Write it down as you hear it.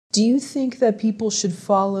Do you think that people should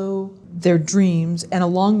follow their dreams? And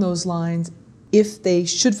along those lines, if they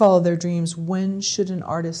should follow their dreams, when should an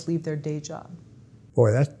artist leave their day job?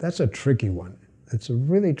 Boy, that's a tricky one. It's a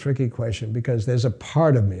really tricky question because there's a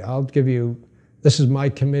part of me, I'll give you, this is my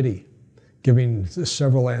committee giving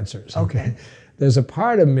several answers, okay? There's a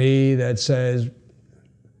part of me that says,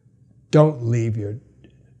 don't leave your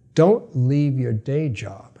day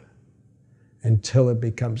job until it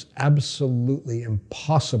becomes absolutely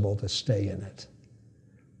impossible to stay in it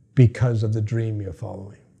because of the dream you're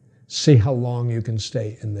following. See how long you can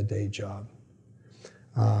stay in the day job.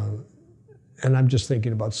 And I'm just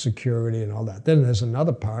thinking about security and all that. Then there's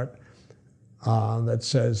another part that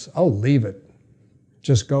says, oh, leave it.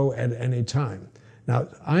 Just go at any time. Now,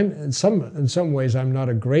 in some ways, I'm not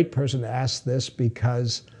a great person to ask this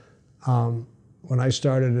because when I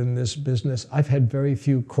started in this business, I've had very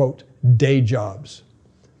few, quote, day jobs.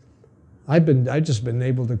 I've just been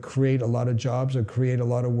able to create a lot of jobs or create a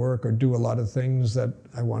lot of work or do a lot of things that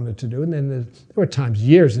I wanted to do. And then there were times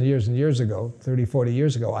years and years and years ago, 30, 40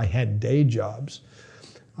 years ago, I had day jobs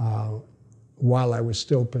while I was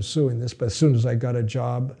still pursuing this. But as soon as I got a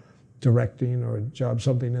job directing or a job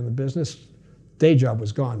something in the business, day job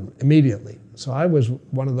was gone immediately. So I was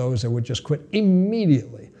one of those that would just quit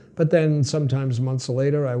immediately. But then sometimes months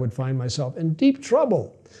later, I would find myself in deep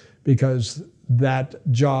trouble because that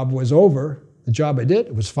job was over. The job I did,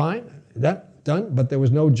 it was fine, that done, but there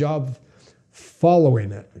was no job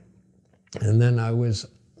following it. And then I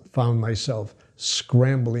found myself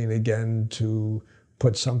scrambling again to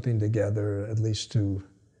put something together, at least to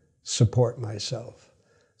support myself.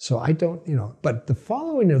 So I don't, but the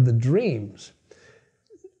following of the dreams,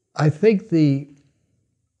 I think the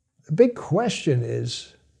big question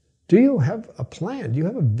is, do you have a plan? Do you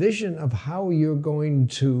have a vision of how you're going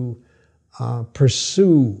to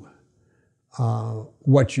pursue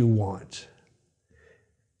what you want?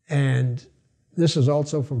 And this is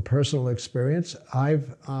also from personal experience.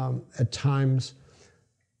 I've at times,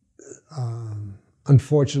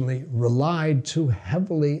 unfortunately, relied too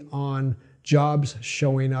heavily on jobs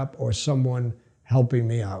showing up or someone helping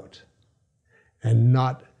me out and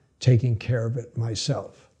not taking care of it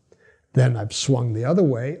myself. Then I've swung the other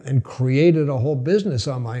way and created a whole business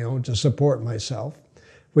on my own to support myself,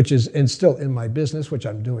 which is still in my business, which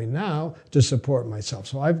I'm doing now, to support myself.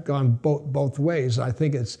 So I've gone both ways. I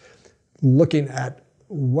think it's looking at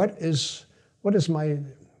what is my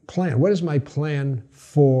plan? What is my plan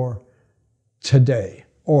for today?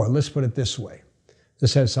 Or let's put it this way.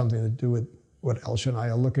 This has something to do with what Elsha and I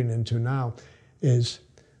are looking into now, is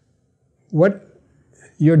what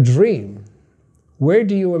your dream, where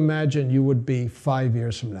do you imagine you would be 5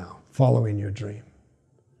 years from now, following your dream?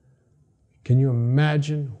 Can you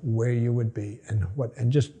imagine where you would be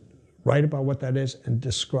and just write about what that is and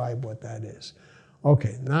describe what that is?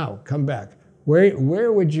 Okay, now come back.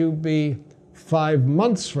 Where would you be 5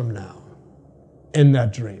 months from now in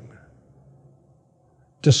that dream?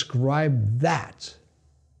 Describe that.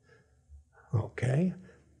 Okay,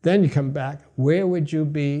 then you come back. Where would you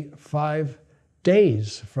be 5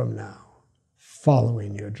 days from now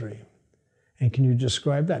following your dream? And can you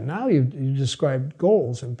describe that? Now you've described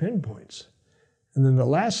goals and pinpoints. And then the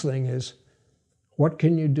last thing is, what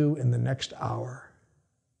can you do in the next hour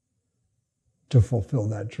to fulfill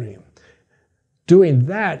that dream? Doing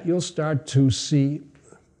that, you'll start to see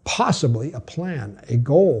possibly a plan, a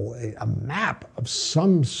goal, a map of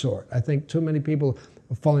some sort. I think too many people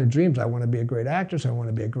are following dreams. I want to be a great actress. I want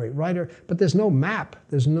to be a great writer. But there's no map.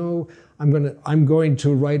 There's no, I'm going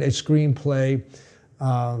to write a screenplay,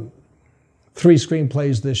 3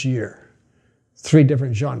 screenplays this year, 3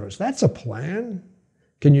 different genres. That's a plan.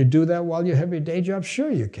 Can you do that while you have your day job?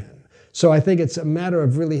 Sure you can. So I think it's a matter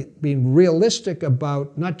of really being realistic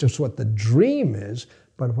about not just what the dream is,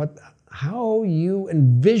 but how you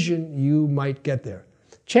envision you might get there.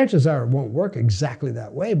 Chances are it won't work exactly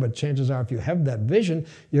that way, but chances are if you have that vision,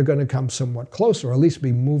 you're going to come somewhat closer, or at least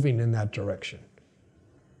be moving in that direction.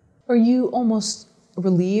 Are you almost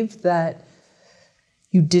relieved that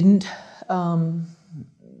you didn't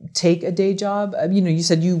take a day job? You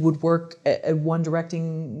said you would work at one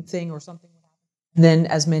directing thing or something, then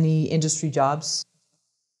as many industry jobs,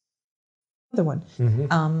 another one.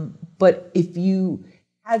 Mm-hmm. But if you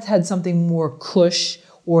had something more cush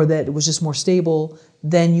or that it was just more stable,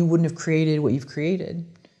 then you wouldn't have created what you've created.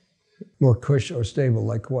 More cush or stable,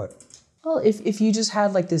 like what? Well, if you just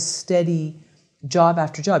had like this steady job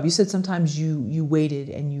after job. You said sometimes you waited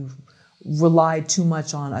and you relied too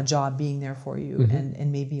much on a job being there for you, mm-hmm.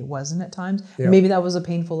 and maybe it wasn't at times. Yeah. Maybe that was a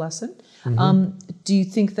painful lesson. Mm-hmm. Do you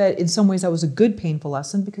think that in some ways that was a good painful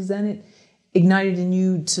lesson, because then ignited in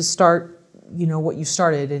you to start, what you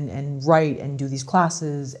started and write and do these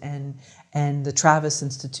classes and the Travis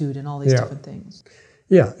Institute and all these different things?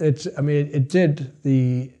 Yeah, it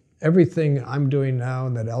did everything I'm doing now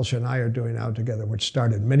and that Elsha and I are doing now together, which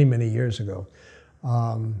started many, many years ago,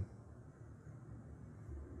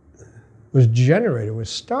 was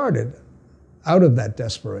started out of that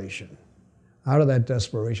desperation. Out of that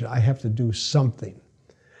desperation, I have to do something.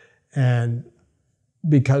 And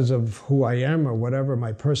because of who I am or whatever,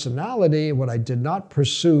 my personality, what I did not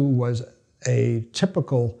pursue was a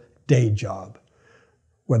typical day job,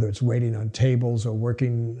 whether it's waiting on tables or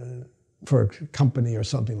working for a company or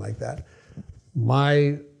something like that.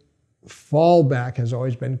 My fallback has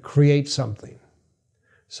always been create something.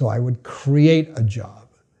 So I would create a job.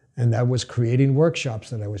 And that was creating workshops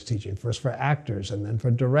that I was teaching, first for actors and then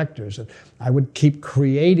for directors. And I would keep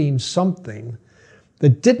creating something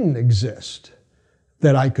that didn't exist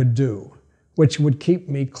that I could do, which would keep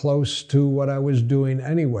me close to what I was doing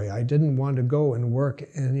anyway. I didn't want to go and work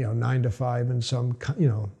in 9 to 5 in some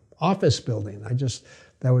office building.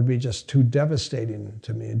 That would be just too devastating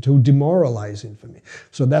to me and too demoralizing for me.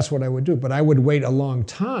 So that's what I would do. But I would wait a long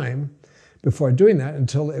time before doing that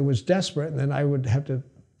until it was desperate, and then I would have to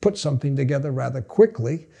put something together rather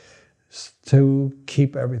quickly to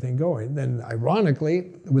keep everything going. Then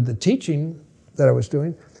ironically, with the teaching that I was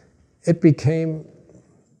doing, it became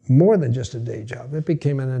more than just a day job. It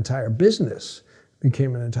became an entire business. It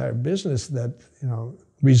became an entire business that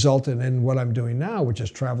resulted in what I'm doing now, which is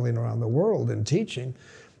traveling around the world and teaching.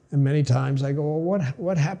 And many times I go, well,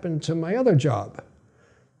 what happened to my other job?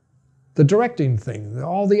 The directing thing,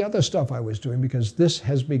 all the other stuff I was doing, because this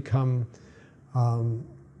has become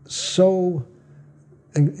so,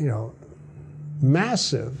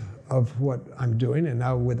 massive of what I'm doing, and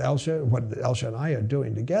now with Elsha, what Elsha and I are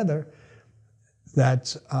doing together,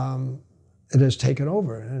 that it has taken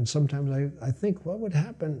over. And sometimes I think, what would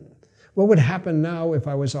happen? What would happen now if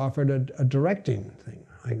I was offered a directing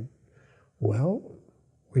thing?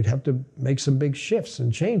 We'd have to make some big shifts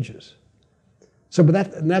and changes. So,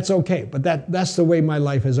 and that's okay. But that's the way my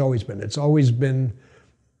life has always been. It's always been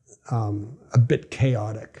a bit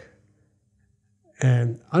chaotic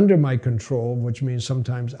and under my control, which means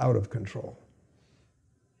sometimes out of control.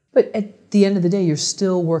 But at the end of the day, you're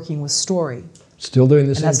still working with story. Still doing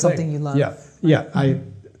the same thing. And that's something you love. Yeah.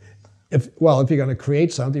 If you're going to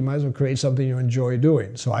create something, you might as well create something you enjoy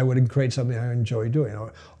doing. So I would create something I enjoy doing,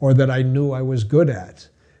 or that I knew I was good at,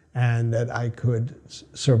 and that I could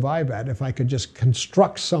survive at if I could just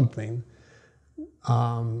construct something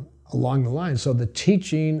along the line. So the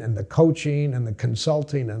teaching and the coaching and the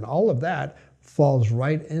consulting and all of that falls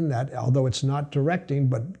right in that, although it's not directing,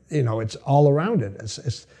 but it's all around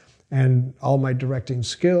it. And all my directing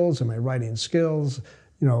skills and my writing skills,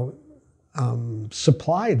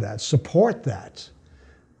 supply that, support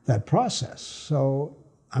that process. So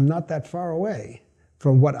I'm not that far away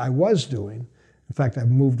from what I was doing. In fact, I've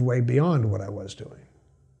moved way beyond what I was doing.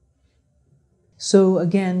 So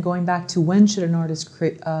again, going back to when should an artist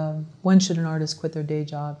quit their day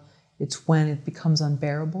job? It's when it becomes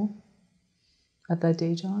unbearable at that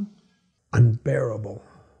day job. Unbearable.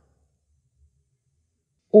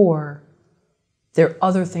 Or their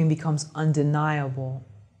other thing becomes undeniable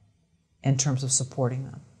in terms of supporting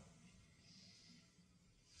them.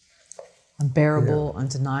 Unbearable,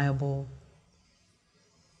 undeniable.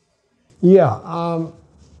 Yeah,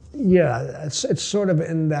 it's sort of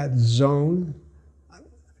in that zone.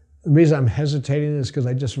 The reason I'm hesitating is because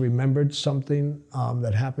I just remembered something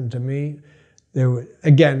that happened to me.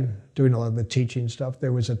 Again, doing a lot of the teaching stuff,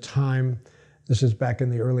 there was a time, this is back in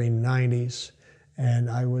the early 90s,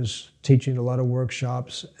 and I was teaching a lot of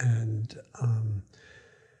workshops and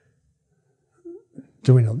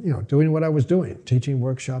doing what I was doing, teaching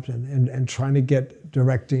workshops and trying to get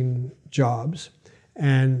directing jobs.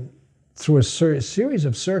 And through a series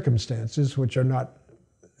of circumstances, which are not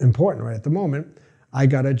important right at the moment, I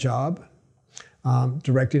got a job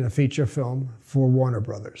directing a feature film for Warner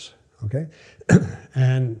Brothers, okay?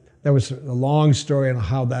 And that was a long story on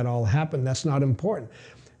how that all happened. That's not important.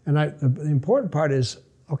 And the important part is,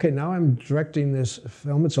 okay, now I'm directing this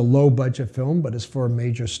film. It's a low-budget film, but it's for a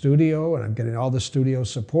major studio, and I'm getting all the studio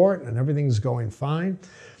support, and everything's going fine.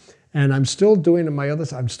 And I'm still doing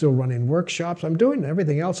I'm still running workshops. I'm doing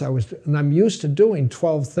everything else and I'm used to doing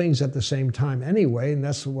 12 things at the same time anyway, and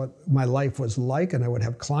that's what my life was like, and I would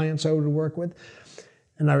have clients I would work with.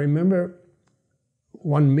 And I remember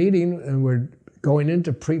one meeting, and we're going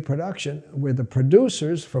into pre-production, where the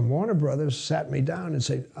producers from Warner Brothers sat me down and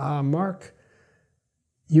said, Mark,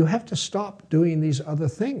 you have to stop doing these other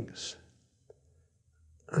things.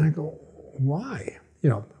 And I go, why? You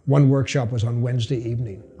know, one workshop was on Wednesday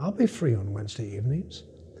evening. I'll be free on Wednesday evenings.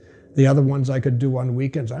 The other ones I could do on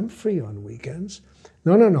weekends. I'm free on weekends.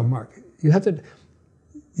 No, Mark.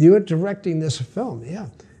 You are directing this film. Yeah.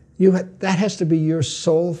 That has to be your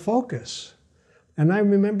sole focus. And I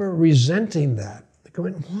remember resenting that.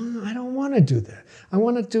 Going, well, I don't want to do that. I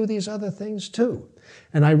want to do these other things too.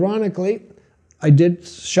 And ironically, I did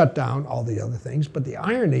shut down all the other things, but the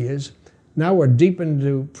irony is, now we're deep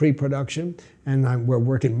into pre-production, and we're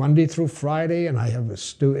working Monday through Friday, and I have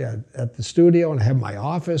at the studio, and I have my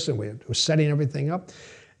office, and we're setting everything up.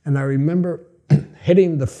 And I remember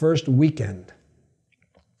hitting the first weekend,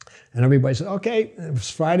 and everybody said, okay, it was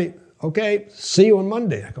Friday, okay, see you on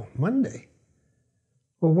Monday. I go, Monday?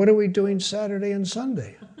 Well, what are we doing Saturday and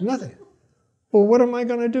Sunday? Nothing. Well, what am I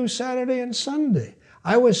going to do Saturday and Sunday?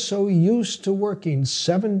 I was so used to working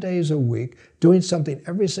 7 days a week, doing something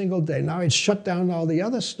every single day. Now I'd shut down all the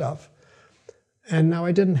other stuff, and now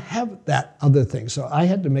I didn't have that other thing. So I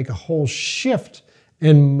had to make a whole shift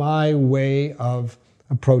in my way of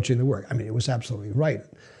approaching the work. I mean, it was absolutely right.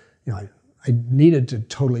 You know, I needed to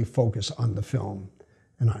totally focus on the film,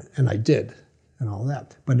 and I did, and all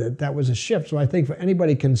that. But that was a shift. So I think for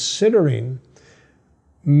anybody considering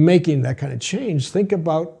making that kind of change, think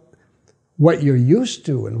about what you're used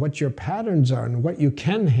to and what your patterns are and what you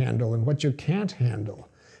can handle and what you can't handle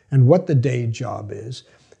and what the day job is.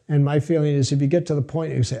 And my feeling is if you get to the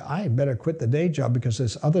point you say, I better quit the day job because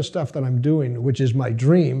this other stuff that I'm doing, which is my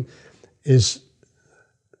dream, is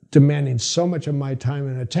demanding so much of my time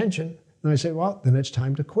and attention, and I say, well, then it's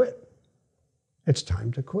time to quit. It's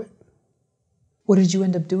time to quit. What did you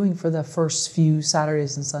end up doing for the first few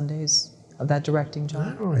Saturdays and Sundays of that directing job? I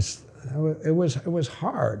don't know, it was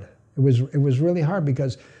hard. It was really hard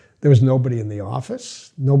because there was nobody in the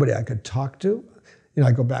office, nobody I could talk to. You know,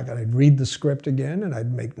 I'd go back and I'd read the script again and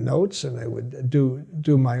I'd make notes and I would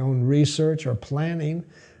do my own research or planning.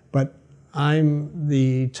 But I'm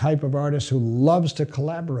the type of artist who loves to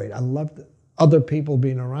collaborate. I love other people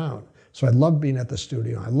being around. So I loved being at the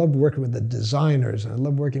studio. I loved working with the designers, and I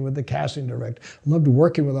loved working with the casting director. I loved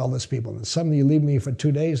working with all these people. And suddenly you leave me for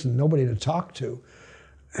 2 days and nobody to talk to.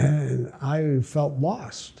 And I felt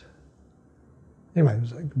lost. Anyway, it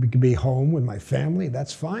was like, we could be home with my family,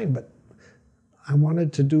 that's fine, but I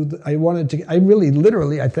wanted to I really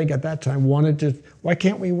literally, I think at that time, wanted to, why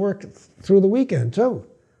can't we work through the weekend too?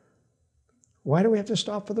 Why do we have to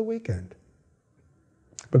stop for the weekend?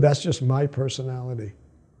 But that's just my personality.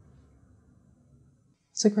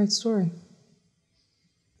 It's a great story.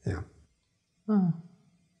 Yeah. Oh.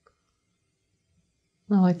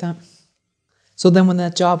 I like that. So then when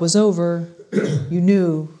that job was over, you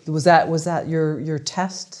knew, was that your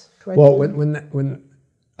test? Well, when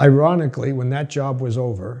ironically, when that job was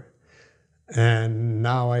over, and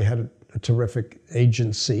now I had a terrific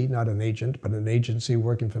agency, not an agent, but an agency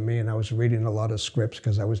working for me, and I was reading a lot of scripts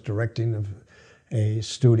because I was directing a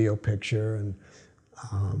studio picture, and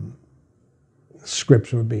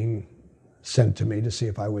scripts were being sent to me to see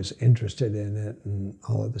if I was interested in it, and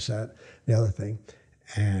all of this, that, the other thing.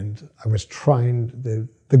 And I was trying,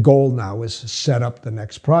 the goal now is to set up the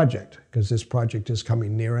next project, because this project is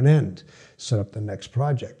coming near an end, set up the next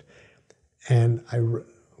project. And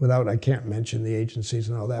I can't mention the agencies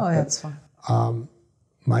and all that. Oh, yeah, that's fine.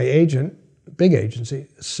 My agent, big agency,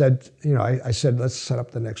 said, you know, I said, let's set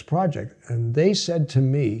up the next project. And they said to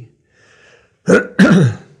me,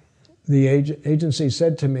 the agency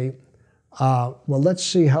said to me, well, let's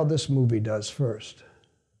see how this movie does first.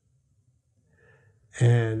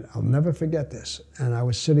 And I'll never forget this. And I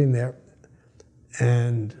was sitting there,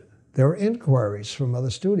 and there were inquiries from other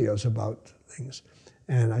studios about things.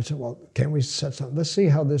 And I said, well, can't we set something? Let's see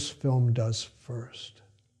how this film does first.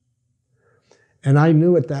 And I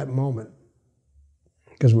knew at that moment,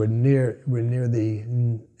 because we're near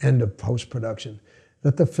the end of post-production,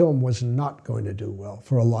 that the film was not going to do well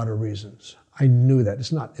for a lot of reasons. I knew that.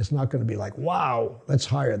 It's not going to be like, wow, let's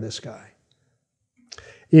hire this guy.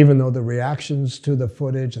 Even though the reactions to the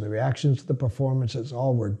footage and the reactions to the performances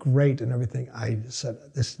all were great and everything, I said,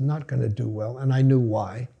 this is not going to do well, and I knew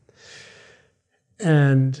why.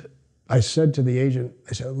 And I said to the agent,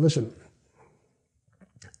 I said, listen,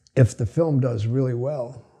 if the film does really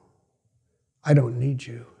well, I don't need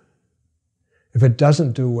you. If it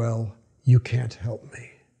doesn't do well, you can't help me.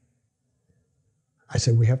 I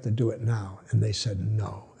said, we have to do it now. And they said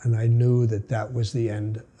no. And I knew that that was the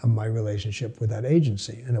end of my relationship with that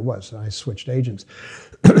agency. And it was. And I switched agents.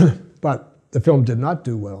 But the film did not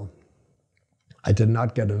do well. I did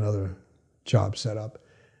not get another job set up.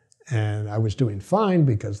 And I was doing fine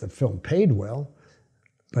because the film paid well.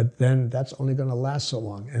 But then that's only going to last so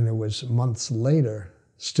long. And it was months later,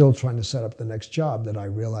 still trying to set up the next job, that I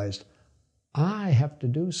realized I have to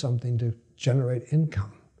do something to generate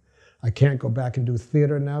income. I can't go back and do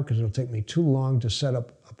theater now because it'll take me too long to set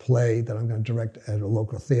up a play that I'm going to direct at a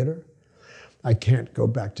local theater. I can't go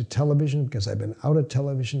back to television because I've been out of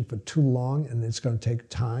television for too long and it's going to take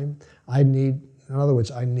time. In other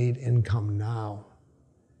words, I need income now.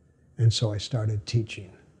 And so I started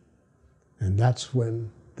teaching. And that's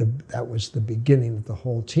when that was the beginning of the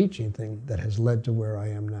whole teaching thing that has led to where I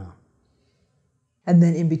am now. And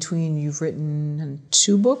then in between, you've written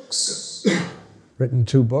 2 books? Written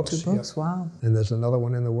 2 books. 2 books, yep. Wow. And there's another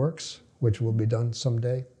one in the works, which will be done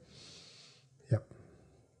someday. Yep.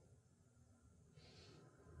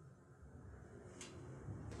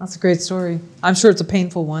 That's a great story. I'm sure it's a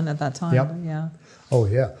painful one at that time. Yep. Yeah. Oh,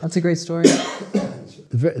 yeah. That's a great story.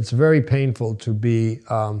 It's very painful to be,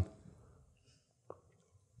 I'll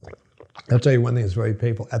tell you one thing that's very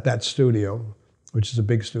painful. At that studio, which is a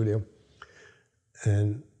big studio,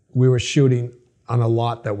 and we were shooting on a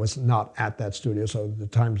lot that was not at that studio. So the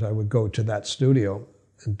times I would go to that studio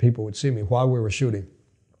and people would see me while we were shooting.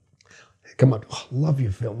 They'd come up, oh, love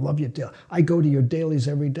your film, love your daily. I go to your dailies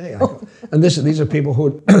every day. And these are people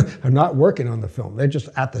who are not working on the film. They're just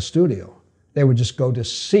at the studio. They would just go to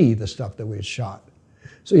see the stuff that we had shot.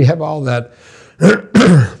 So you have all that,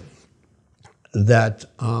 that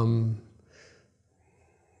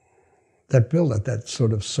build-up, that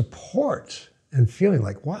sort of support and feeling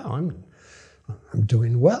like, wow, I'm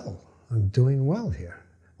doing well. I'm doing well here.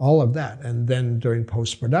 All of that. And then during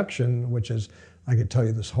post-production, which is, I could tell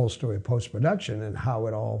you this whole story of post-production and how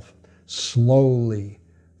it all slowly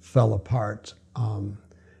fell apart.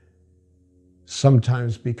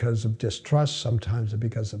 Sometimes because of distrust, sometimes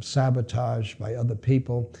because of sabotage by other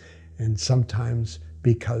people, and sometimes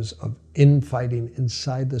because of infighting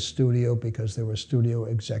inside the studio because there were studio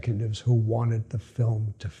executives who wanted the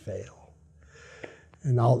film to fail.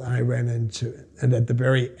 And I ran into, and at the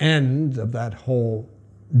very end of that whole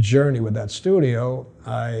journey with that studio,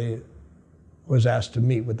 I was asked to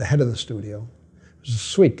meet with the head of the studio. He was a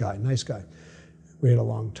sweet guy, nice guy. We had a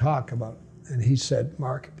long talk about, and he said,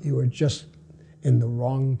 Mark, you were just in the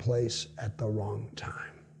wrong place at the wrong time.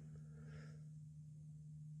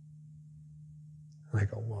 And I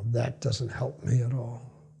go, well, that doesn't help me at all.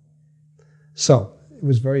 So it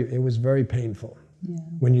was very painful. Yeah.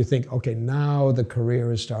 When you think, okay, now the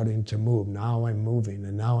career is starting to move. Now I'm moving,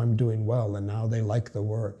 and now I'm doing well, and now they like the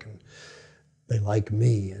work, and they like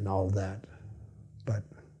me, and all that.